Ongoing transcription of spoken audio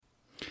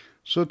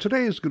So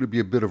today is going to be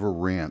a bit of a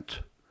rant.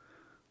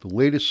 The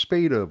latest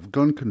spate of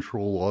gun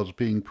control laws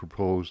being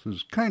proposed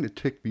has kind of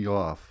ticked me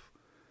off.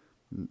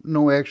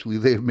 No, actually,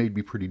 they have made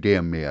me pretty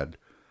damn mad.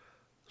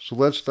 So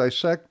let's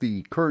dissect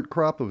the current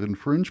crop of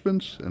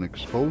infringements and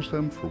expose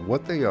them for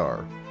what they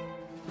are.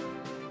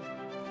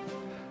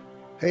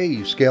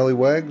 Hey,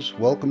 scallywags,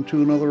 welcome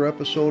to another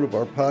episode of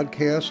our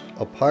podcast,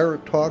 A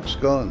Pirate Talks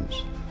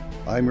Guns.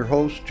 I'm your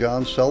host,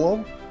 John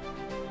Sello.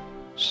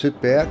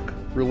 Sit back,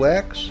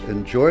 relax,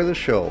 enjoy the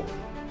show.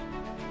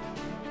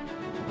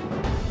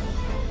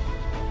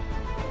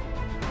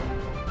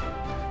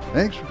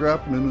 Thanks for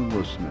dropping in and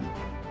listening.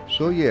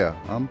 So yeah,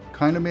 I'm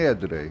kind of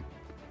mad today.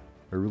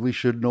 I really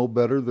should know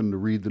better than to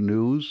read the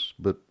news,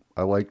 but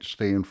I like to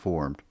stay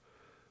informed.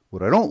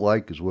 What I don't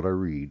like is what I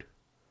read.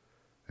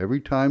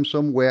 Every time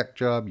some whack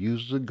job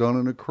uses a gun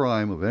in a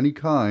crime of any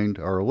kind,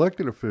 our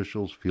elected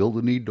officials feel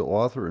the need to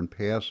author and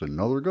pass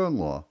another gun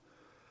law.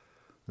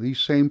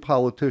 These same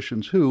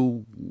politicians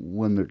who,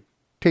 when they're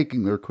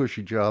taking their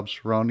cushy jobs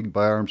surrounding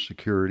firearms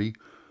security,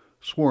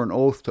 swore an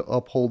oath to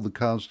uphold the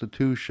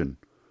Constitution.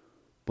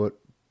 But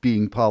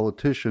being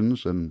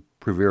politicians and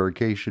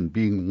prevarication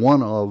being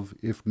one of,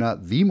 if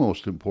not the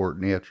most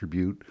important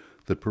attribute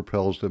that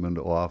propels them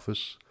into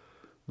office,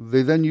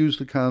 they then use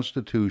the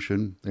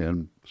Constitution,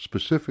 and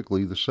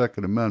specifically the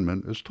Second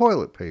Amendment, as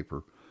toilet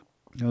paper.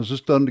 Now, is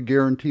this done to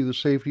guarantee the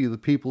safety of the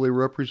people they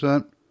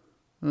represent?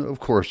 Of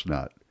course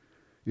not.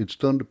 It's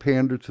done to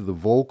pander to the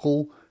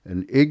vocal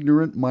and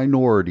ignorant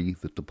minority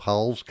that the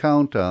Powells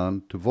count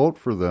on to vote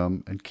for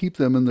them and keep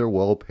them in their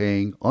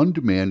well-paying,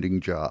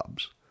 undemanding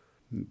jobs.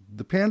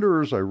 The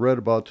panderers I read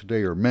about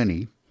today are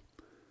many,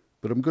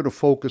 but I'm going to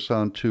focus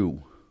on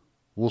two.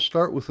 We'll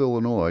start with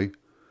Illinois,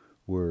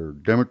 where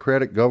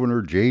Democratic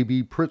Governor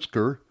J.B.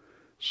 Pritzker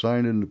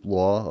signed into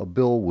law a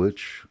bill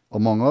which,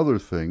 among other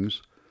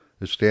things,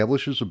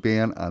 establishes a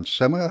ban on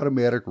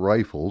semi-automatic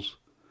rifles,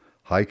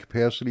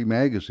 high-capacity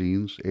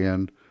magazines,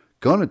 and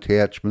gun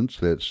attachments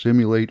that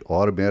simulate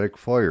automatic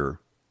fire.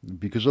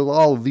 Because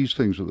all of these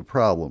things are the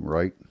problem,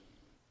 right?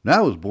 Now,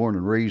 I was born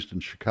and raised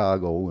in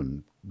Chicago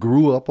and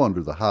grew up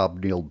under the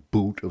hobnailed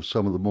boot of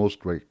some of the most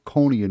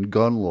draconian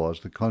gun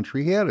laws the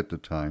country had at the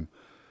time.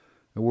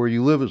 And where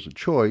you live is a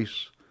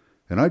choice,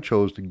 and I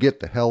chose to get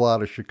the hell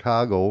out of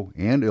Chicago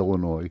and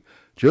Illinois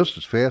just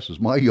as fast as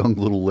my young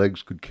little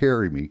legs could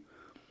carry me.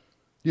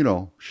 You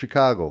know,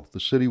 Chicago, the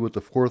city with the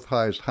fourth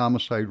highest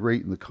homicide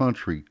rate in the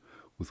country,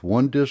 with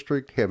one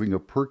district having a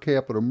per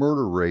capita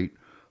murder rate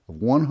of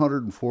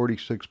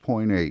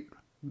 146.8.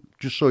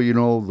 Just so you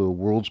know, the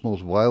world's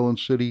most violent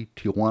city,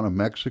 Tijuana,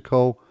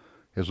 Mexico,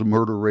 has a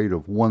murder rate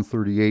of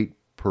 138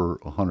 per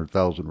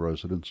 100,000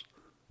 residents.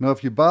 Now,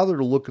 if you bother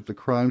to look at the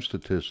crime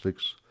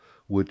statistics,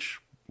 which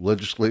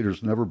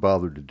legislators never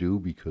bother to do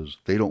because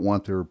they don't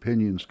want their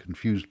opinions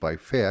confused by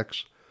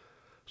facts,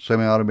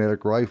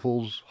 semi-automatic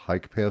rifles,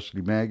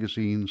 high-capacity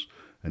magazines,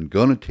 and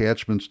gun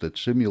attachments that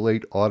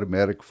simulate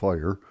automatic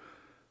fire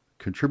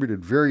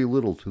contributed very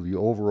little to the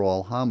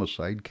overall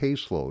homicide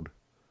caseload.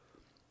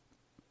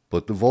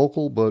 But the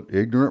vocal but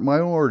ignorant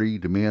minority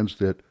demands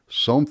that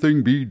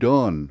something be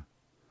done.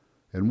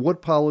 And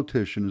what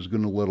politician is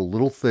going to let a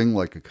little thing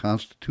like a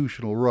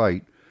constitutional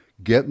right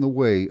get in the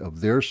way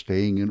of their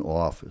staying in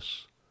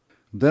office?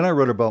 Then I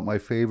read about my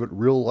favorite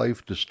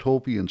real-life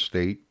dystopian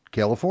state,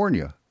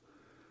 California.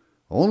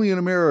 Only in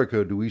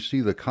America do we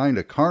see the kind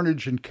of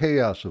carnage and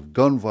chaos of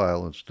gun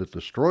violence that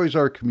destroys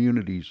our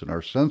communities and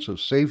our sense of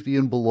safety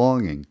and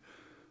belonging,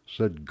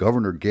 said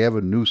Governor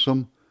Gavin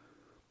Newsom.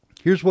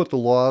 Here's what the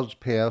laws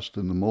passed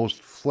in the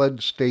most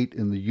fled state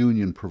in the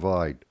Union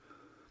provide.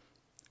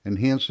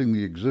 Enhancing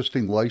the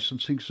existing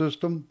licensing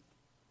system,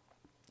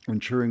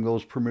 ensuring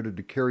those permitted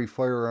to carry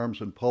firearms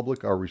in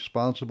public are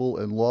responsible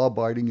and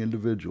law-abiding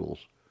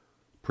individuals,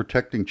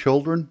 protecting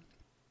children,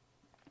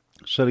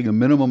 setting a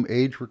minimum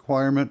age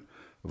requirement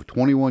of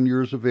 21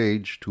 years of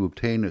age to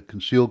obtain a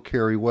concealed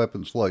carry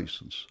weapons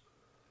license,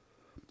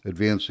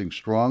 advancing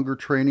stronger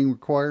training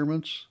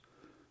requirements,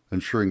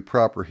 ensuring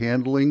proper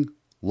handling,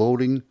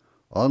 loading,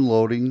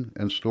 unloading,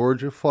 and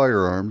storage of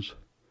firearms,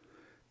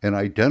 and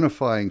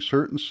identifying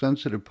certain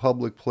sensitive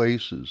public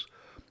places,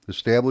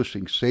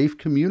 establishing safe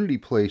community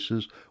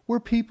places where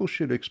people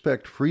should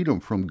expect freedom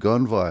from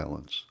gun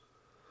violence.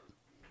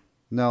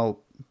 Now,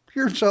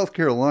 here in South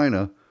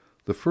Carolina,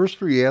 the first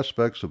three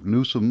aspects of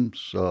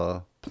Newsom's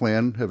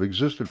plan have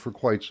existed for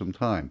quite some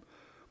time.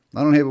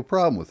 I don't have a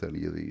problem with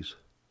any of these.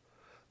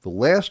 The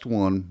last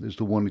one is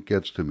the one that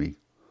gets to me.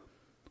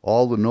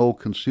 All the no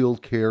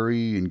concealed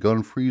carry and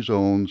gun-free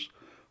zones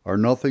are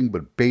nothing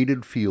but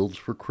baited fields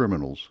for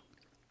criminals.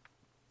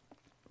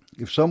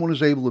 If someone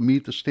is able to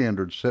meet the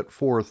standards set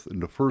forth in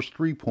the first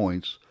 3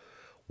 points,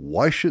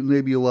 why shouldn't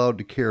they be allowed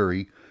to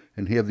carry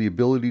and have the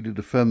ability to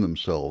defend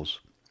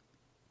themselves?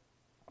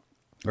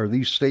 Are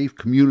these safe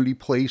community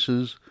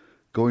places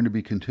going to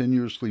be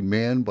continuously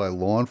manned by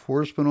law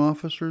enforcement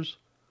officers?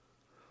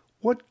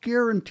 What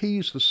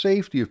guarantees the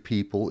safety of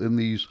people in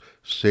these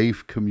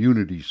safe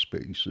community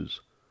spaces?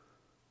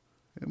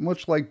 And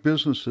much like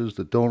businesses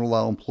that don't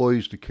allow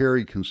employees to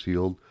carry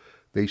concealed,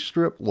 they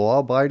strip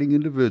law-abiding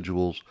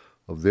individuals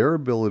of their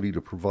ability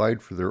to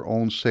provide for their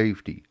own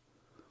safety.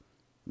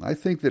 I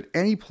think that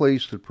any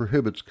place that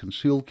prohibits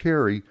concealed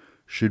carry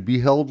should be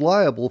held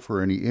liable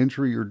for any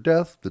injury or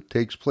death that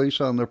takes place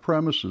on their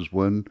premises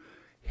when,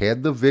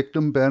 had the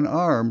victim been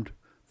armed,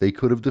 they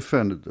could have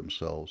defended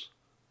themselves.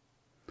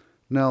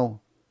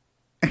 Now,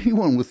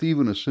 anyone with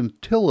even a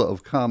scintilla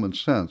of common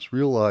sense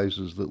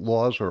realizes that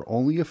laws are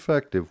only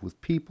effective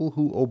with people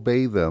who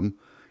obey them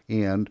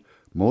and,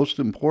 most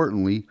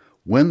importantly,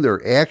 when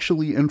they're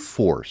actually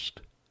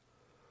enforced.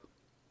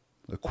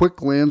 A quick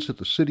glance at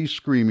the cities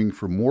screaming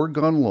for more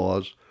gun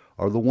laws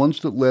are the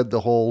ones that led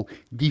the whole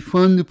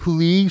defund the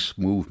police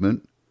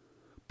movement,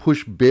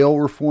 push bail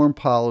reform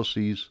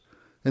policies,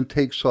 and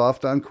take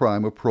soft on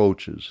crime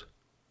approaches.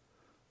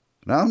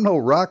 Now, I'm no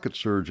rocket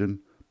surgeon,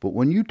 but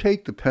when you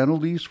take the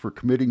penalties for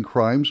committing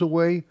crimes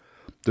away,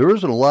 there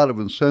isn't a lot of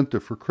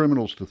incentive for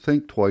criminals to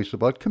think twice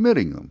about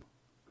committing them.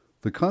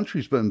 The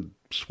country's been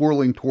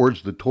swirling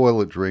towards the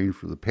toilet drain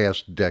for the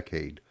past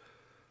decade.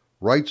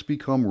 Rights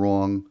become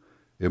wrong,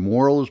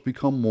 immoral has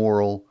become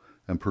moral,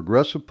 and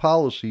progressive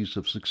policies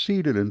have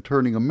succeeded in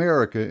turning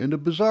America into a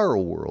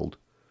bizarro world.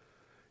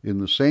 In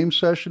the same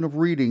session of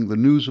reading the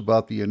news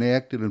about the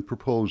enacted and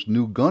proposed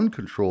new gun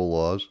control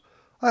laws,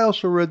 I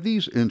also read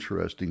these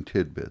interesting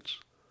tidbits.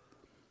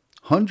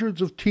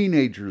 Hundreds of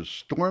teenagers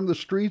stormed the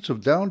streets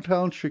of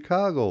downtown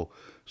Chicago,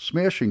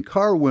 smashing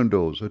car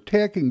windows,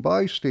 attacking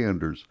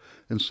bystanders,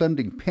 and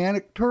sending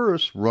panicked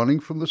tourists running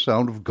from the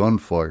sound of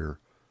gunfire.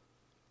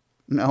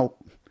 Now,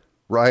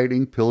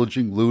 rioting,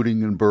 pillaging,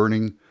 looting, and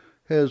burning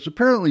has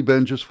apparently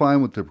been just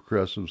fine with the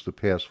progressives the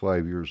past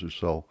 5 years or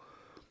so.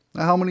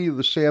 Now, how many of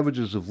the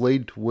savages have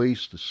laid to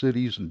waste the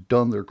cities and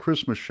done their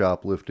Christmas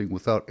shoplifting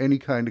without any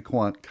kind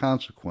of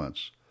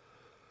consequence?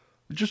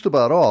 Just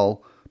about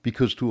all,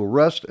 because to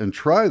arrest and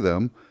try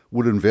them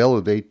would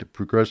invalidate the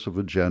progressive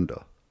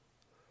agenda.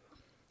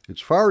 It's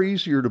far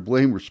easier to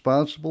blame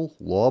responsible,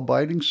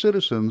 law-abiding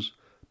citizens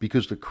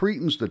because the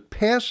cretins that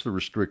pass the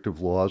restrictive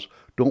laws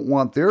don't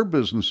want their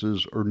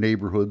businesses or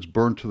neighborhoods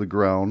burnt to the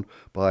ground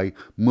by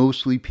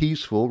mostly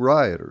peaceful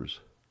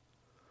rioters.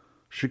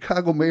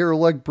 Chicago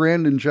Mayor-elect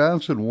Brandon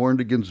Johnson warned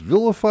against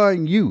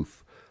vilifying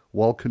youth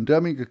while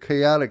condemning a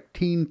chaotic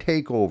teen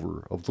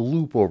takeover of the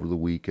Loop over the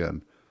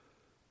weekend,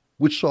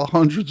 which saw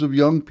hundreds of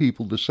young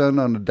people descend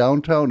on the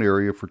downtown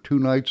area for 2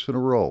 nights in a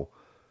row.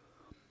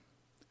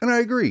 And I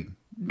agree,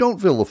 don't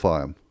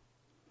vilify them.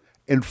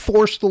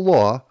 Enforce the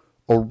law,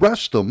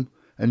 arrest them,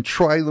 and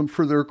try them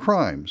for their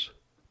crimes.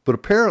 But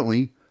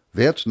apparently,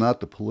 that's not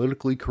the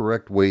politically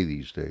correct way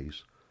these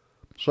days.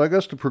 So I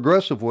guess the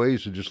progressive way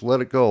is to just let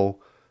it go,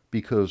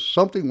 because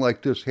something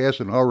like this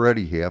hasn't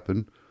already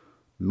happened,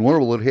 nor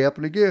will it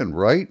happen again,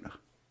 right?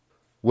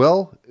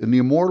 Well, in the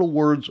immortal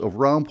words of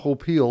Ron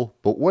Popeil,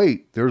 but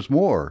wait, there's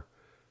more.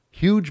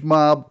 Huge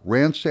mob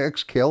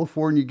ransacks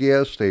California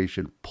gas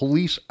station,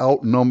 police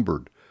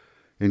outnumbered.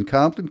 In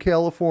Compton,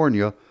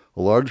 California,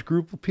 a large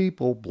group of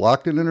people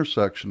blocked an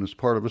intersection as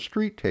part of a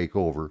street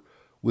takeover,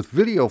 with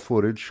video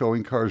footage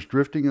showing cars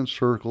drifting in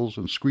circles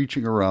and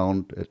screeching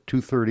around at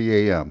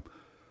 2:30 a.m.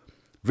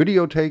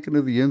 Video taken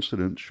of the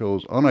incident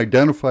shows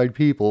unidentified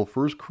people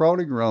first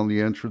crowding around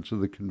the entrance of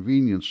the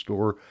convenience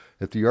store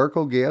at the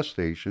Arco gas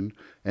station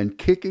and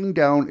kicking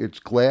down its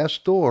glass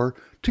door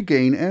to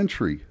gain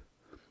entry.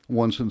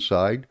 Once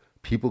inside,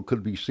 people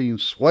could be seen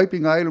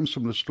swiping items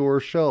from the store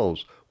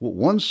shelves, with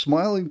one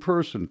smiling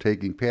person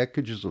taking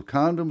packages of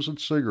condoms and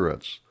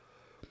cigarettes.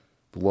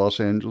 The Los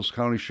Angeles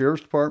County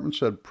Sheriff's Department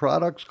said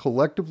products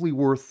collectively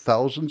worth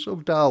thousands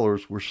of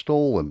dollars were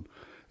stolen,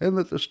 and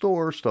that the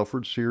store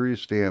suffered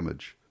serious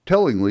damage.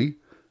 Tellingly,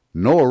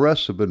 no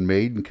arrests have been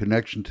made in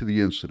connection to the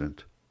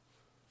incident.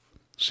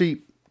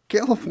 See,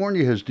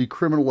 California has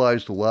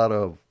decriminalized a lot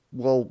of,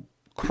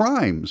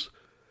 crimes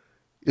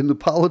in the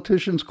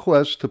politicians'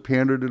 quest to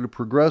pander to the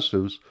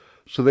progressives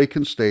so they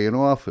can stay in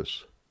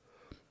office.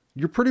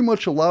 You're pretty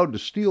much allowed to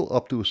steal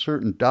up to a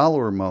certain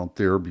dollar amount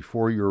there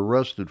before you're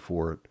arrested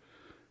for it.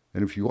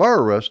 And if you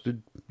are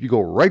arrested, you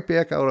go right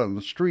back out on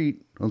the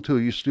street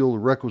until you steal the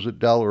requisite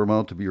dollar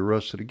amount to be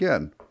arrested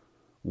again.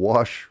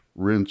 Wash,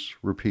 rinse,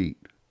 repeat.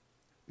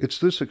 It's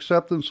this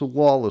acceptance of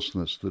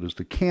lawlessness that is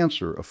the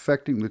cancer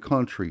affecting the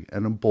country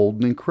and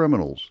emboldening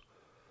criminals.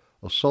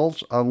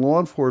 Assaults on law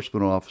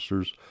enforcement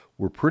officers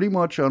were pretty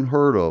much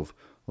unheard of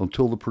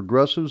until the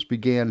progressives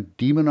began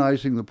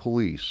demonizing the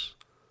police.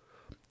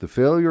 The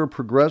failure of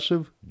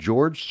progressive,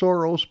 George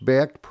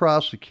Soros-backed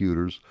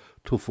prosecutors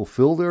to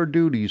fulfill their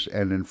duties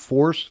and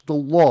enforce the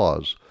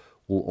laws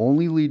will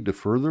only lead to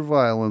further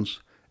violence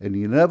and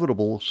the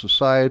inevitable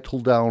societal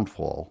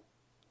downfall.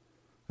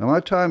 Now, my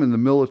time in the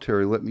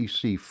military let me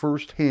see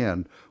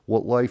firsthand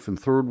what life in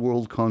third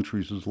world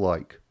countries is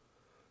like.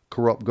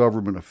 Corrupt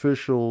government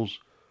officials,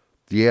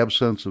 the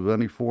absence of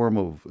any form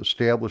of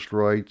established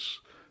rights,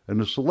 and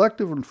the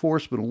selective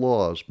enforcement of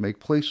laws make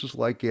places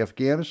like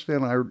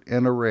Afghanistan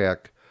and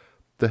Iraq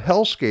the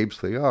hellscapes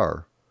they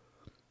are.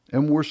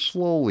 And we're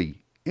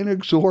slowly,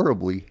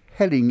 inexorably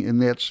heading in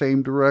that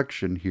same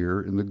direction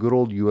here in the good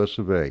old US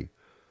of A.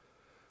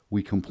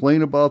 We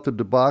complain about the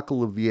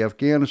debacle of the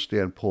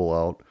Afghanistan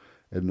pullout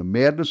and the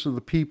madness of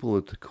the people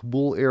at the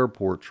Kabul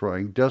airport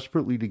trying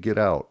desperately to get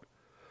out.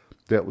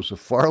 That was a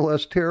far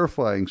less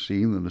terrifying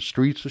scene than the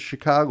streets of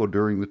Chicago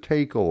during the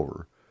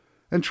takeover.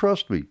 And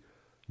trust me,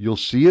 you'll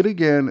see it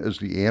again as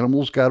the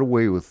animals got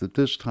away with it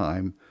this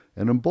time,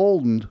 and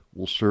emboldened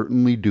will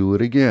certainly do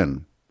it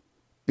again.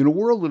 In a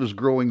world that is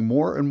growing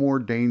more and more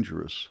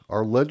dangerous,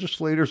 our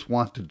legislators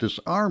want to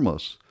disarm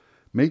us,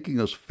 making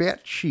us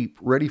fat sheep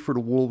ready for the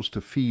wolves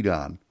to feed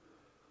on.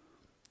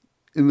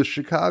 In the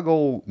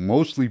Chicago,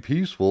 mostly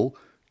peaceful,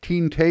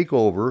 teen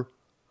takeover,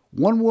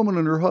 one woman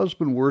and her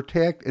husband were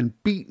attacked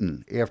and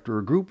beaten after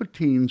a group of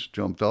teens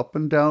jumped up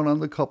and down on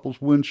the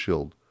couple's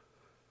windshield.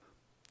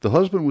 The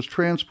husband was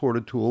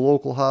transported to a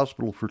local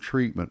hospital for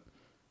treatment.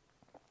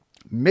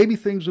 Maybe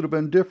things would have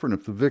been different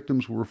if the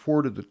victims were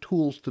afforded the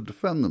tools to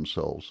defend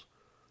themselves.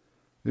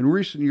 In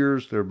recent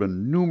years, there have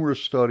been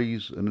numerous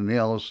studies and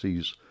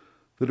analyses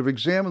that have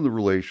examined the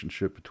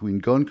relationship between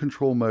gun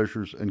control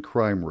measures and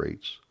crime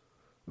rates,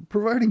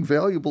 providing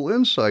valuable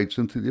insights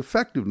into the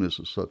effectiveness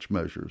of such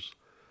measures.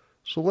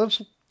 So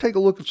let's take a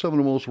look at some of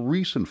the most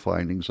recent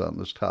findings on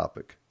this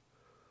topic.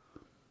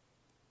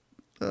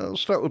 I'll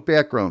start with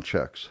background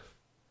checks.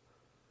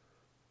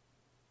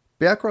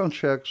 Background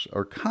checks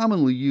are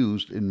commonly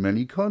used in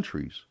many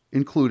countries,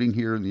 including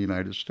here in the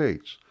United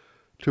States,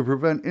 to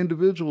prevent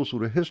individuals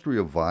with a history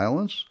of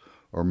violence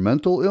or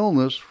mental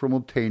illness from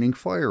obtaining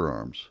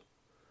firearms.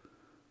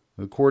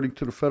 According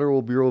to the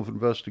Federal Bureau of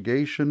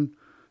Investigation,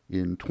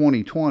 in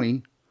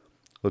 2020,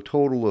 a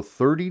total of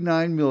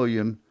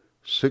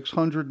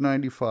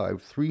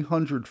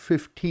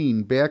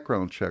 39,695,315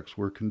 background checks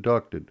were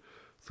conducted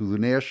through the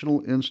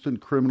National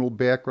Instant Criminal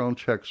Background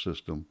Check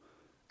System,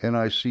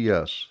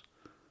 NICS.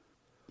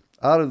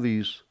 Out of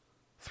these,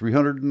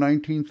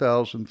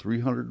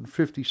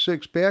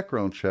 319,356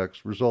 background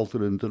checks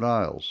resulted in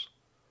denials.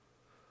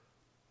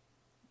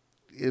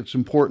 It's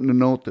important to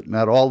note that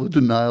not all the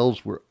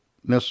denials were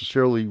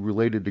necessarily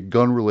related to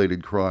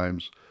gun-related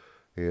crimes,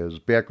 as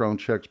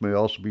background checks may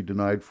also be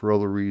denied for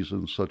other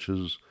reasons, such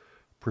as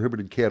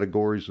prohibited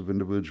categories of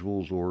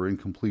individuals or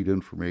incomplete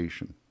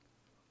information.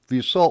 The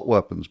assault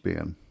weapons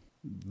ban.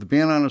 The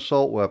ban on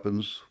assault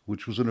weapons,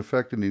 which was in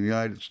effect in the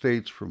United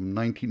States from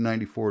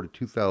 1994 to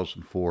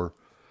 2004,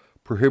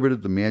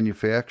 prohibited the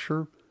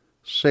manufacture,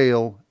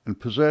 sale, and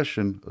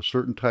possession of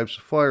certain types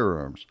of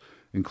firearms,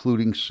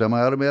 including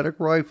semi-automatic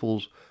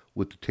rifles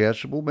with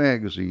detachable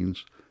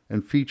magazines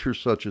and features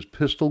such as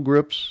pistol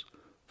grips,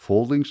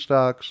 folding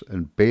stocks,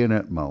 and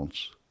bayonet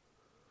mounts.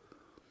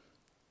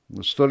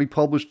 A study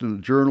published in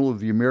the Journal of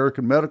the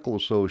American Medical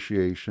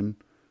Association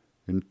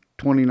in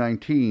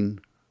 2019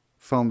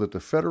 found that the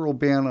federal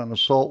ban on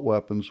assault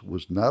weapons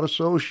was not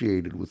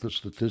associated with a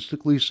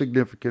statistically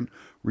significant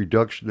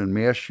reduction in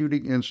mass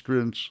shooting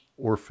incidents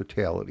or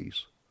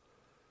fatalities.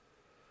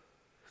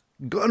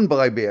 Gun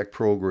buyback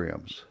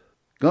programs.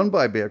 Gun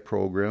buyback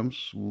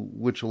programs,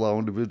 which allow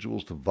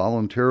individuals to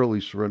voluntarily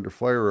surrender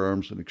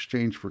firearms in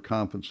exchange for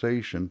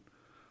compensation,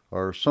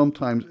 are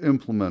sometimes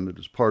implemented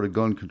as part of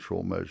gun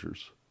control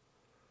measures.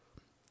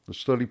 A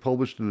study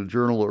published in the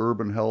Journal of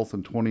Urban Health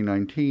in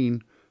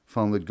 2019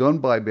 found that gun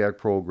buyback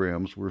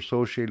programs were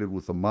associated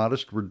with a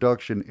modest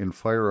reduction in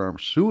firearm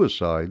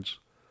suicides,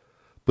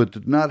 but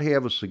did not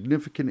have a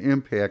significant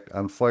impact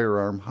on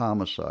firearm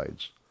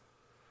homicides.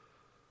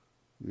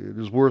 It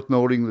is worth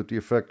noting that the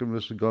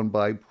effectiveness of gun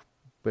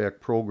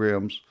buyback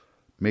programs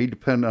may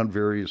depend on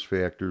various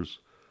factors,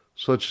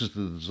 such as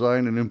the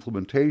design and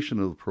implementation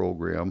of the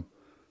program,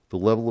 the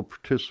level of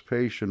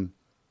participation,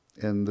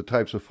 and the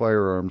types of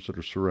firearms that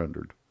are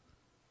surrendered.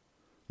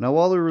 Now,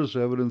 while there is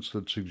evidence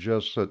that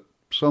suggests that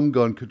some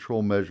gun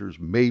control measures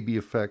may be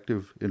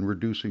effective in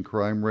reducing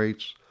crime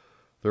rates,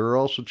 there are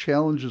also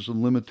challenges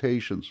and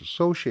limitations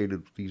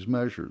associated with these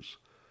measures.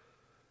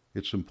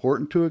 It's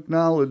important to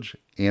acknowledge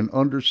and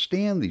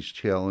understand these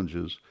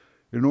challenges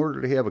in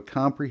order to have a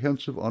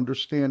comprehensive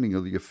understanding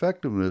of the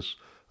effectiveness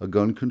of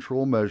gun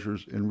control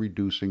measures in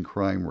reducing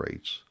crime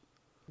rates.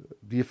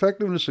 The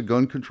effectiveness of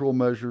gun control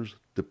measures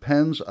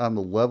depends on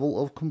the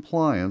level of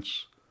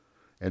compliance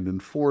and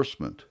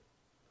enforcement.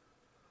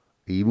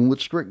 Even with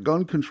strict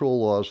gun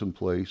control laws in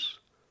place,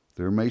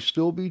 there may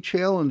still be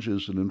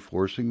challenges in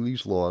enforcing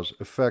these laws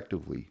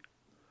effectively.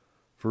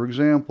 For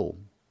example,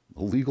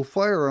 illegal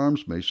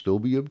firearms may still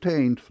be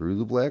obtained through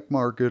the black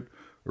market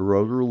or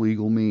other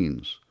illegal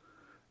means,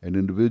 and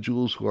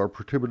individuals who are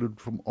prohibited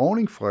from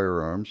owning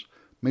firearms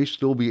may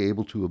still be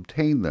able to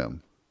obtain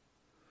them.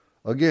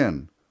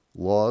 Again,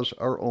 laws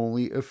are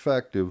only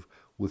effective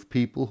with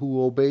people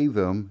who obey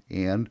them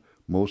and,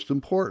 most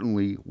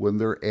importantly, when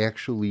they're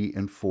actually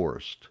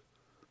enforced.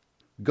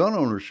 Gun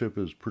ownership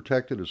is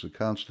protected as a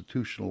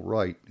constitutional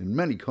right in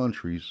many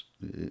countries,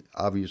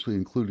 obviously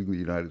including the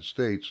United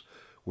States,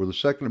 where the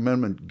Second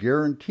Amendment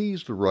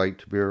guarantees the right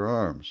to bear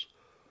arms.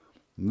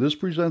 And this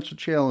presents a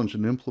challenge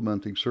in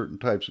implementing certain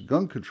types of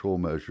gun control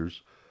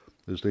measures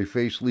as they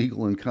face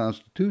legal and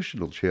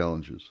constitutional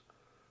challenges.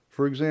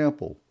 For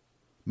example,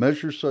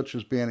 measures such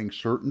as banning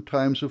certain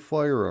types of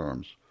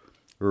firearms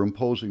or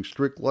imposing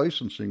strict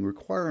licensing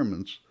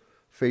requirements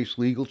face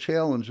legal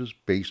challenges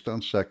based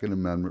on Second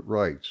Amendment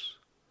rights.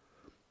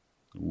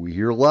 We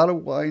hear a lot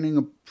of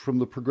whining from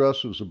the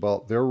progressives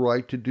about their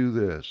right to do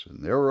this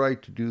and their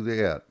right to do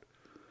that.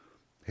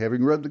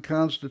 Having read the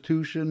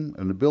Constitution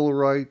and the Bill of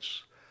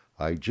Rights,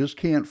 I just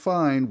can't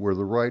find where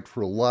the right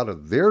for a lot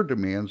of their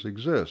demands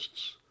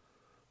exists.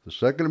 The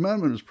Second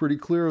Amendment is pretty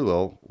clear,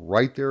 though,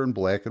 right there in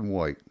black and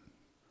white.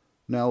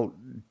 Now,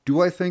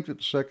 do I think that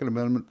the Second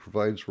Amendment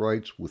provides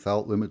rights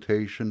without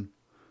limitation?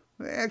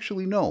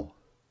 Actually, no.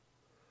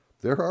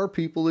 There are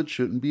people that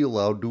shouldn't be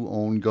allowed to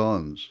own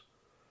guns.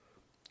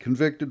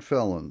 Convicted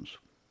felons,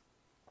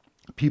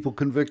 people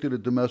convicted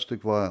of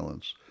domestic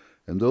violence,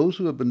 and those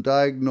who have been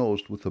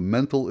diagnosed with a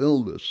mental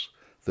illness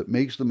that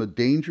makes them a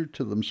danger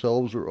to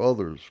themselves or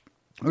others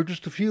are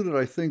just a few that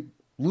I think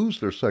lose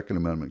their Second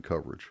Amendment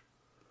coverage.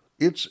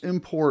 It's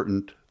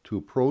important to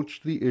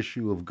approach the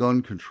issue of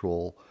gun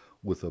control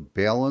with a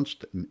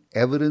balanced and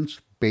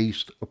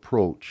evidence-based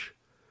approach,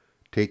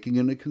 taking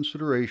into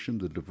consideration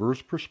the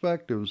diverse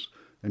perspectives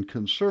and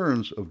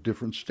concerns of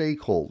different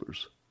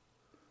stakeholders.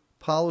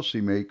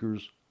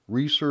 Policymakers,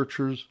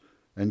 researchers,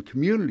 and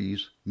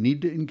communities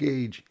need to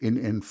engage in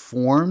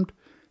informed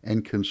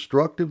and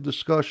constructive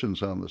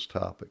discussions on this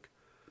topic,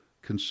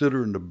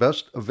 considering the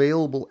best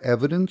available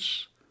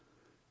evidence,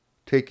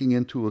 taking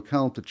into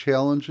account the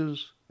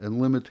challenges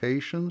and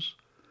limitations,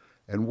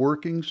 and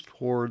working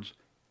towards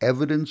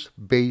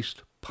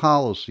evidence-based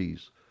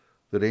policies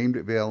that aim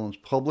to balance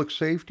public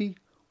safety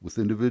with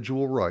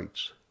individual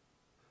rights.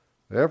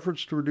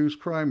 Efforts to reduce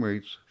crime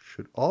rates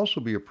should also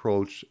be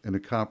approached in a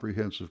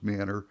comprehensive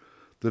manner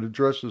that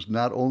addresses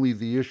not only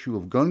the issue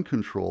of gun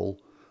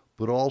control,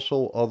 but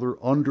also other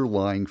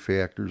underlying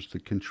factors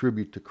that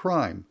contribute to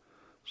crime,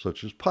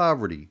 such as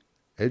poverty,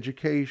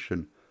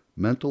 education,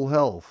 mental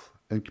health,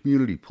 and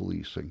community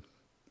policing.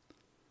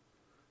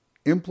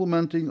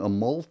 Implementing a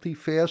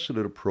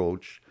multifaceted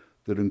approach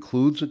that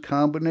includes a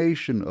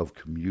combination of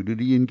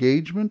community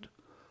engagement,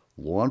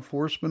 law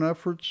enforcement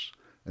efforts,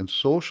 and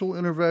social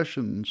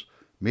interventions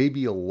may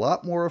be a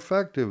lot more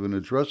effective in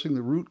addressing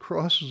the root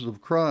causes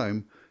of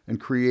crime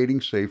and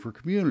creating safer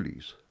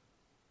communities.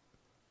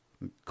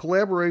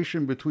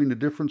 Collaboration between the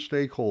different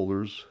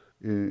stakeholders,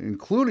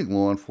 including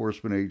law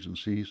enforcement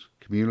agencies,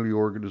 community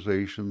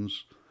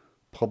organizations,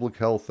 public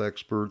health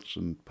experts,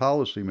 and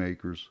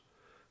policymakers,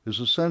 is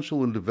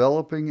essential in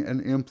developing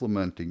and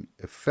implementing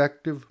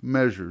effective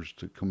measures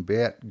to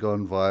combat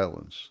gun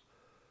violence.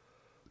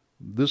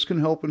 This can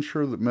help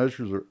ensure that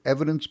measures are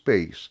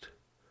evidence-based,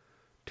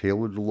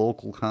 tailored to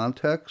local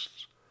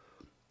contexts,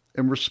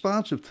 and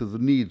responsive to the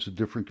needs of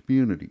different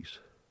communities.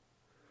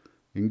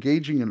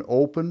 Engaging in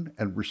open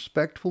and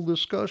respectful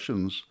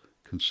discussions,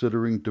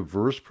 considering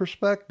diverse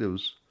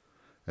perspectives,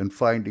 and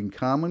finding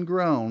common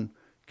ground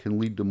can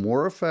lead to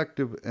more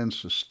effective and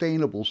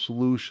sustainable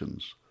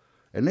solutions.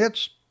 And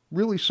that's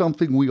really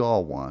something we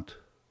all want.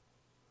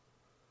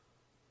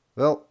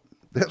 Well,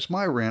 that's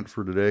my rant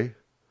for today.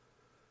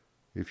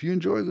 If you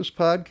enjoy this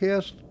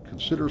podcast,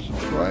 consider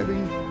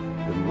subscribing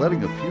and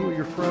letting a few of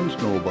your friends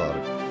know about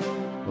it.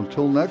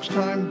 Until next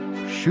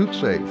time, shoot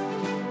safe.